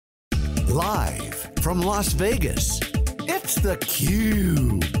Live from Las Vegas, it's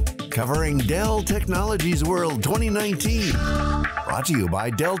theCUBE, covering Dell Technologies World 2019. Brought to you by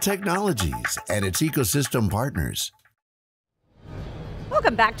Dell Technologies and its ecosystem partners.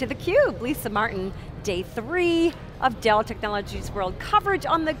 Welcome back to theCUBE. Lisa Martin, day 3 of Dell Technologies World coverage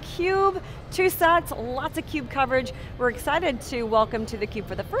on theCUBE. 2 sets, lots of CUBE coverage. We're excited to welcome to theCUBE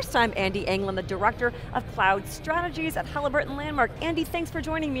for the first time Andy Anglin, the Director of Cloud Strategies at Halliburton Landmark. Andy, thanks for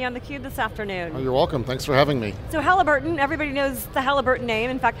joining me on theCUBE this afternoon. Oh, you're welcome, thanks for having me. So Halliburton, everybody knows the Halliburton name.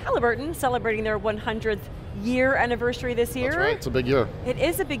 In fact, Halliburton celebrating their 100th year anniversary this year. That's right, it's a big year. It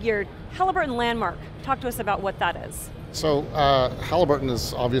is a big year. Halliburton Landmark, talk to us about what that is. So Halliburton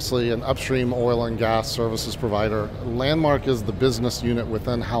is obviously an upstream oil and gas services provider. Landmark is the business unit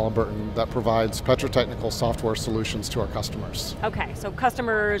within Halliburton that provides petrotechnical software solutions to our customers. Okay, so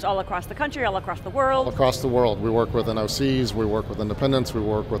customers all across the country, all across the world? All across the world. We work with NOCs, we work with independents, we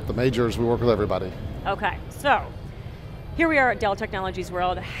work with the majors, we work with everybody. Okay, so here we are at Dell Technologies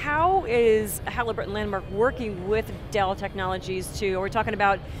World. How is Halliburton Landmark working with Dell Technologies we're talking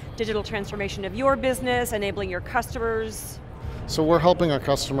about digital transformation of your business, enabling your customers? So we're helping our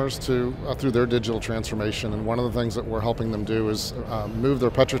customers through their digital transformation, and one of the things that we're helping them do is move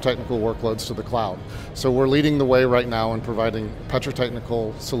their petrotechnical workloads to the cloud. So we're leading the way right now in providing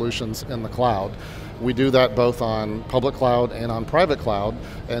petrotechnical solutions in the cloud. We do that both on public cloud and on private cloud,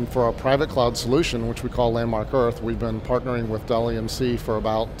 and for our private cloud solution, which we call Landmark Earth, we've been partnering with Dell EMC for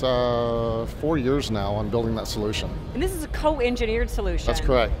about 4 years now on building that solution. And this is a co-engineered solution. That's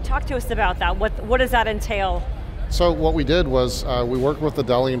correct. Talk to us about that. What does that entail? So what we did was we worked with the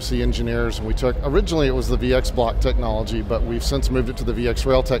Dell EMC engineers, and we took, originally it was the VX block technology, but we've since moved it to the VX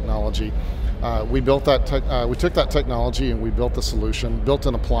rail technology. We took that technology and we built the solution, built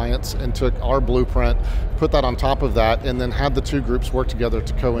an appliance, and took our blueprint, put that on top of that, and then had the 2 groups work together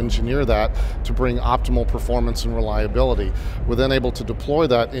to co-engineer that to bring optimal performance and reliability. We're then able to deploy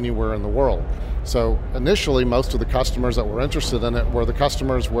that anywhere in the world. So initially, most of the customers that were interested in it were the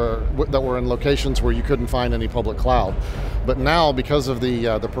customers that were in locations where you couldn't find any public cloud. But now, because of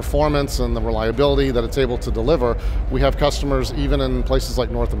the performance and the reliability that it's able to deliver, we have customers even in places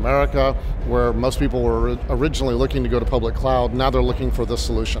like North America, where most people were originally looking to go to public cloud, now they're looking for this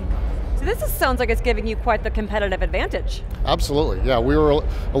solution. So this sounds like it's giving you quite the competitive advantage. Absolutely, yeah. We were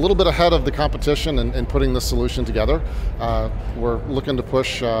a little bit ahead of the competition in putting this solution together. We're looking to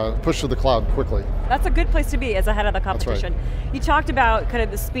push to the cloud quickly. That's a good place to be, as ahead of the competition. That's right. You talked about kind of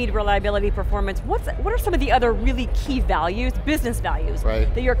the speed, reliability, performance. What are some of the other really key values, business values,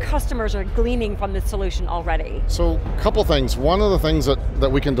 that your customers are gleaning from this solution already? So a couple things. One of the things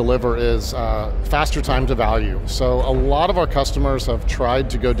that we can deliver is faster time to value. So a lot of our customers have tried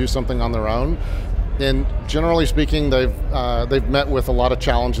to go do something on their own, and generally speaking, they've met with a lot of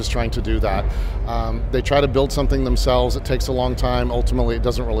challenges trying to do that. They try to build something themselves, it takes a long time, ultimately it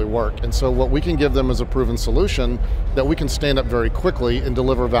doesn't really work. And so what we can give them is a proven solution that we can stand up very quickly and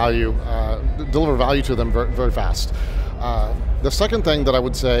deliver value to them very, very fast. The second thing that I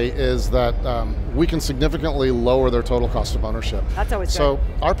would say is that we can significantly lower their total cost of ownership. That's always good. So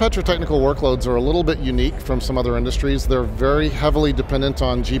our petrotechnical workloads are a little bit unique from some other industries. They're very heavily dependent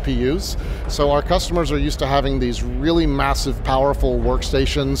on GPUs. So our customers are used to having these really massive, powerful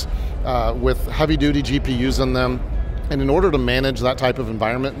workstations with heavy-duty GPUs in them. And in order to manage that type of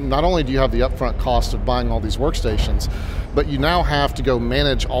environment, not only do you have the upfront cost of buying all these workstations, but you now have to go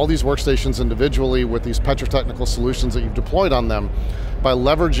manage all these workstations individually with these petrotechnical solutions that you've deployed on them. By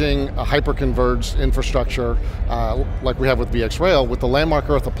leveraging a hyperconverged infrastructure like we have with VX Rail, with the Landmark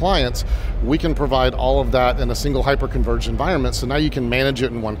Earth appliance, we can provide all of that in a single hyperconverged environment, so now you can manage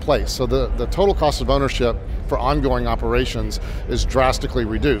it in one place. So the total cost of ownership for ongoing operations is drastically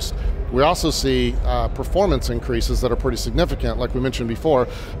reduced. We also see performance increases that are pretty significant, like we mentioned before,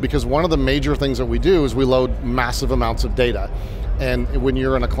 because one of the major things that we do is we load massive amounts of data. And when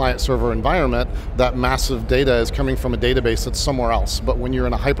you're in a client-server environment, that massive data is coming from a database that's somewhere else. But when you're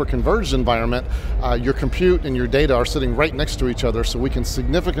in a hyper-converged environment, your compute and your data are sitting right next to each other, so we can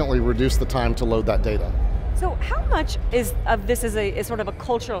significantly reduce the time to load that data. So how much of this is a sort of a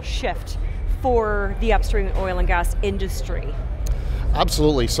cultural shift for the upstream oil and gas industry?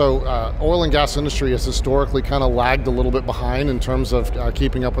 Absolutely, so oil and gas industry has historically kind of lagged a little bit behind in terms of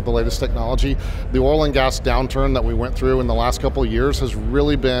keeping up with the latest technology. The oil and gas downturn that we went through in the last couple of years has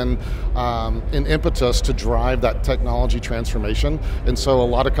really been an impetus to drive that technology transformation. And so a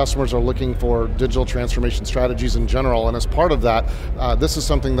lot of customers are looking for digital transformation strategies in general, and as part of that, this is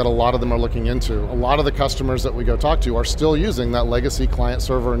something that a lot of them are looking into. A lot of the customers that we go talk to are still using that legacy client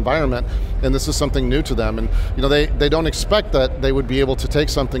server environment, and this is something new to them. And you know, they don't expect that they would be be able to take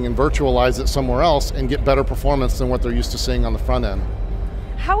something and virtualize it somewhere else and get better performance than what they're used to seeing on the front end.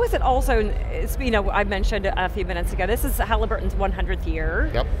 How is it also, I mentioned a few minutes ago, this is Halliburton's 100th year.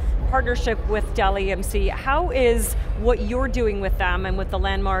 Yep. Partnership with Dell EMC. How is what you're doing with them and with the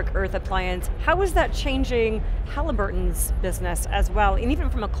Landmark Earth appliance, how is that changing Halliburton's business as well, and even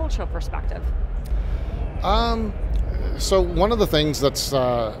from a cultural perspective? So one of the things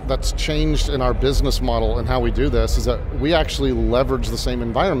that's changed in our business model and how we do this is that we actually leverage the same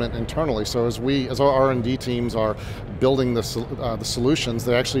environment internally. So as our R&D teams are building the solutions,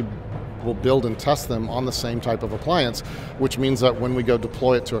 they actually will build and test them on the same type of appliance, which means that when we go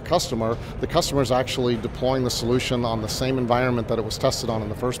deploy it to a customer, the customer is actually deploying the solution on the same environment that it was tested on in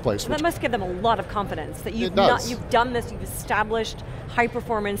the first place. That must give them a lot of confidence that you've done this, you've established high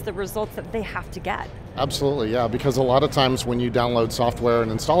performance, the results that they have to get. Absolutely, yeah, because a lot of times when you download software and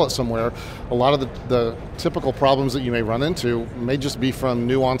install it somewhere, a lot of the typical problems that you may run into may just be from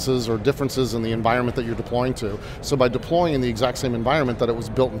nuances or differences in the environment that you're deploying to. So by deploying in the exact same environment that it was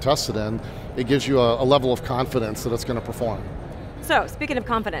built and tested in, it gives you a level of confidence that it's going to perform. So, speaking of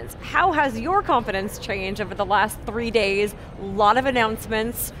confidence, how has your confidence changed over the last 3 days? A lot of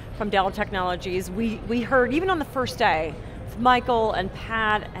announcements from Dell Technologies. We heard, even on the first day, Michael and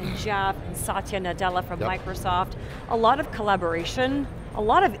Pat and Jeff and Satya Nadella from Microsoft, a lot of collaboration, a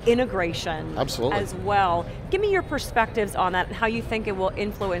lot of integration as well. Give me your perspectives on that and how you think it will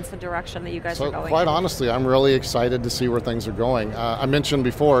influence the direction that you guys are going. Quite honestly, I'm really excited to see where things are going. I mentioned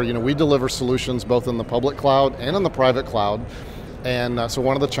before, we deliver solutions both in the public cloud and in the private cloud. And so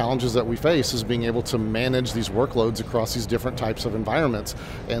one of the challenges that we face is being able to manage these workloads across these different types of environments.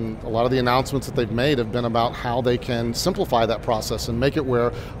 And a lot of the announcements that they've made have been about how they can simplify that process and make it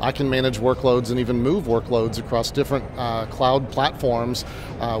where I can manage workloads and even move workloads across different cloud platforms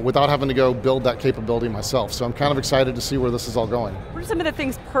without having to go build that capability myself. So I'm kind of excited to see where this is all going. What are some of the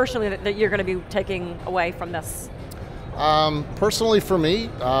things personally that you're going to be taking away from this? Personally for me,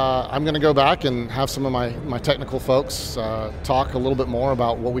 I'm going to go back and have some of my technical folks talk a little bit more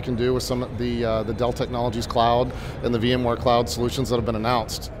about what we can do with some of the Dell Technologies Cloud and the VMware Cloud solutions that have been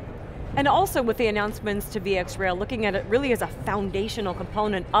announced. And also with the announcements to VxRail, looking at it really as a foundational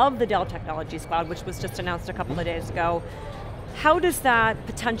component of the Dell Technologies Cloud, which was just announced a couple of days ago. How does that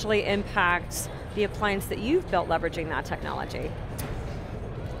potentially impact the appliance that you've built leveraging that technology?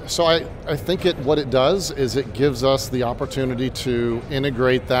 So I think what it does is it gives us the opportunity to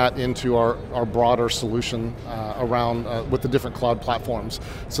integrate that into our broader solution around with the different cloud platforms.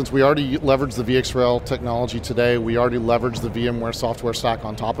 Since we already leverage the VxRail technology today, we already leverage the VMware software stack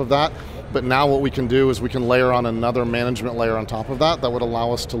on top of that, but now what we can do is we can layer on another management layer on top of that would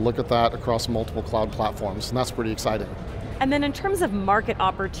allow us to look at that across multiple cloud platforms, and that's pretty exciting. And then in terms of market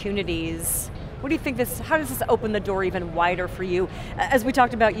opportunities, what do you think how does this open the door even wider for you? As we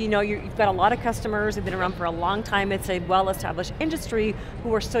talked about, you've got a lot of customers who've been around for a long time. It's a well-established industry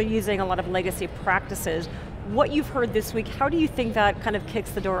who are still using a lot of legacy practices. What you've heard this week, how do you think that kind of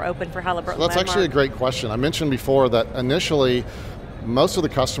kicks the door open for Halliburton Landmark? That's actually a great question. I mentioned before that initially, most of the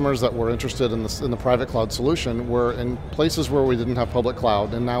customers that were interested in the private cloud solution were in places where we didn't have public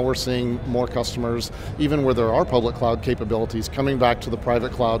cloud, and now we're seeing more customers, even where there are public cloud capabilities, coming back to the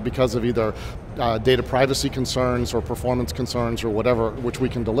private cloud because of either data privacy concerns or performance concerns or whatever, which we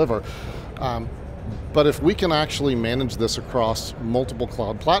can deliver. But if we can actually manage this across multiple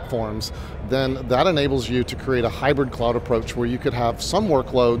cloud platforms, then that enables you to create a hybrid cloud approach where you could have some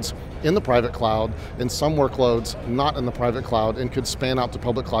workloads in the private cloud and some workloads not in the private cloud and could span out to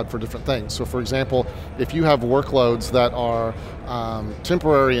public cloud for different things. So for example, if you have workloads that are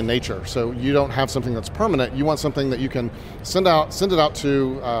temporary in nature, so you don't have something that's permanent, you want something that you can send it out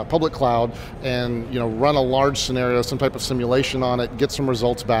to public cloud and run a large scenario, some type of simulation on it, get some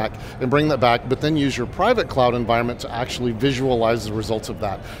results back and bring that back, but then use your private cloud environment to actually visualize the results of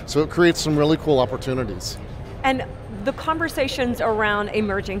that. So it creates some really cool opportunities. And the conversations around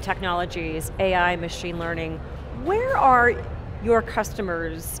emerging technologies, AI, machine learning, where are your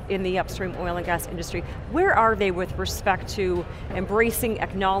customers in the upstream oil and gas industry? Where are they with respect to embracing,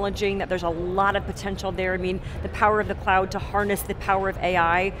 acknowledging that there's a lot of potential there? I mean, the power of the cloud to harness the power of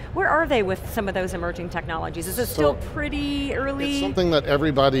AI. Where are they with some of those emerging technologies? Is it still pretty early? It's something that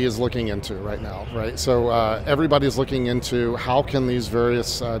everybody is looking into right now, right? So everybody's looking into how can these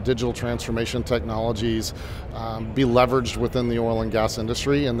various digital transformation technologies be leveraged within the oil and gas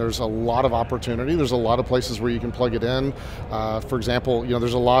industry, and there's a lot of opportunity. There's a lot of places where you can plug it in. For example,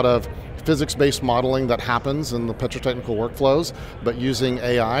 there's a lot of physics-based modeling that happens in the petrotechnical workflows, but using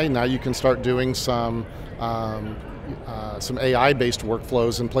AI, now you can start doing some some AI-based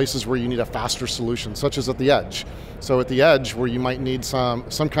workflows in places where you need a faster solution, such as at the edge. So at the edge, where you might need some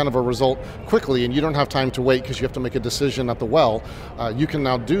kind of a result quickly, and you don't have time to wait because you have to make a decision at the well, you can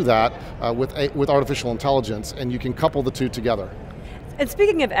now do that with artificial intelligence, and you can couple the two together. And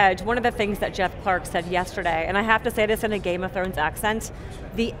speaking of edge, one of the things that Jeff Clark said yesterday, and I have to say this in a Game of Thrones accent,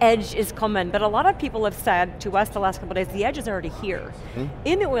 the edge is coming, but a lot of people have said to us the last couple of days, the edge is already here.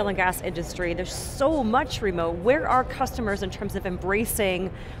 In the oil and gas industry, there's so much remote. Where are customers in terms of embracing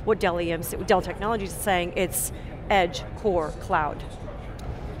what Dell EMC, Dell Technologies is saying, it's edge, core, cloud?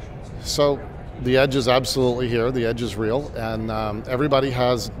 So, the edge is absolutely here, the edge is real, and everybody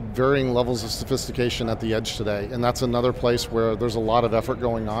has varying levels of sophistication at the edge today, and that's another place where there's a lot of effort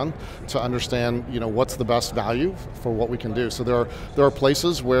going on to understand what's the best value for what we can do. So there are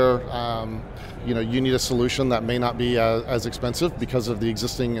places where you need a solution that may not be as expensive because of the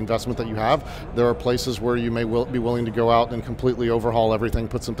existing investment that you have. There are places where you may be willing to go out and completely overhaul everything,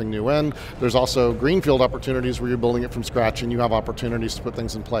 put something new in. There's also greenfield opportunities where you're building it from scratch and you have opportunities to put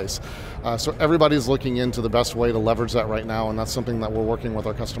things in place. So everybody's looking into the best way to leverage that right now, and that's something that we're working with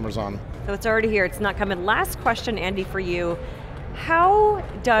our customers on. So it's already here, it's not coming. Last question, Andy, for you. How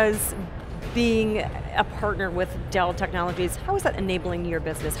does being a partner with Dell Technologies, how is that enabling your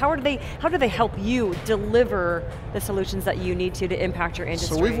business? How do they help you deliver the solutions that you need to impact your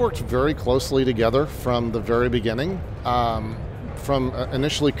industry? So we've worked very closely together from the very beginning. From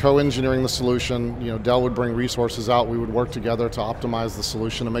initially co-engineering the solution, Dell would bring resources out, we would work together to optimize the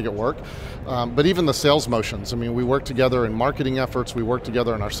solution and make it work. But even the sales motions, we work together in marketing efforts, we work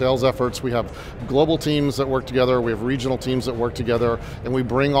together in our sales efforts, we have global teams that work together, we have regional teams that work together, and we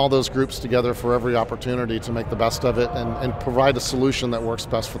bring all those groups together for every opportunity to make the best of it and provide a solution that works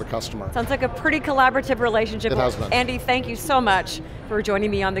best for the customer. Sounds like a pretty collaborative relationship. It has been. Andy, thank you so much for joining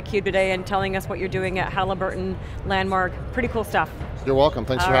me on theCUBE today and telling us what you're doing at Halliburton Landmark. Pretty cool stuff. You're welcome,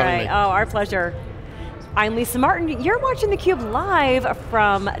 thanks for having me. Oh, our pleasure. I'm Lisa Martin, you're watching theCUBE live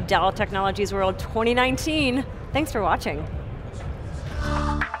from Dell Technologies World 2019. Thanks for watching.